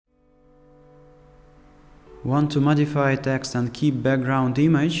Want to modify text and keep background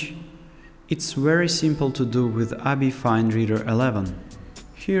image? It's very simple to do with ABBYY FineReader 11.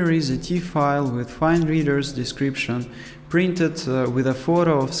 Here is a tiff file with FineReader's description printed with a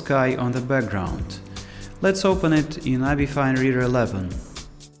photo of sky on the background. Let's open it in ABBYY FineReader 11.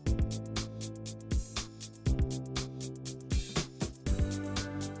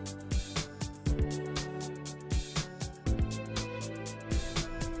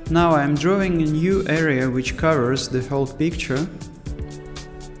 Now I am drawing a new area which covers the whole picture.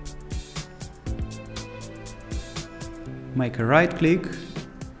 Make a right click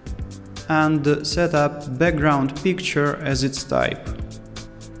and set up background picture as its type.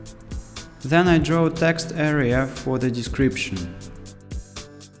 Then I draw a text area for the description.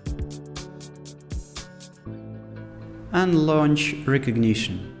 And launch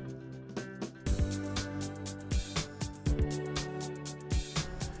recognition.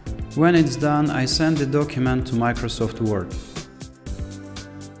 When it's done, I send the document to Microsoft Word.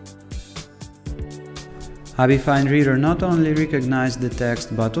 ABBYY FineReader not only recognized the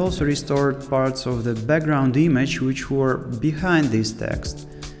text but also restored parts of the background image which were behind this text.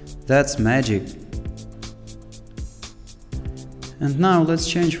 That's magic! And now let's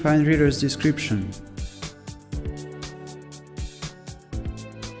change FineReader's description.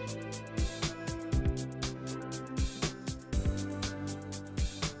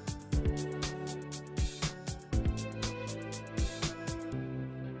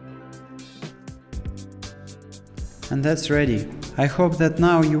 And that's ready. I hope that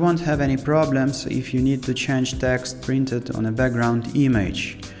now you won't have any problems if you need to change text printed on a background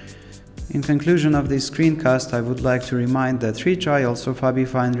image. In conclusion of this screencast, I would like to remind that free trials of ABBYY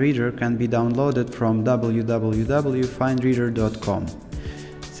FineReader can be downloaded from www.finereader.com.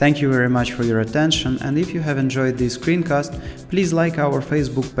 Thank you very much for your attention, and if you have enjoyed this screencast, please like our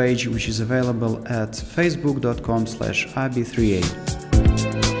Facebook page, which is available at facebook.com/ABBYY3A.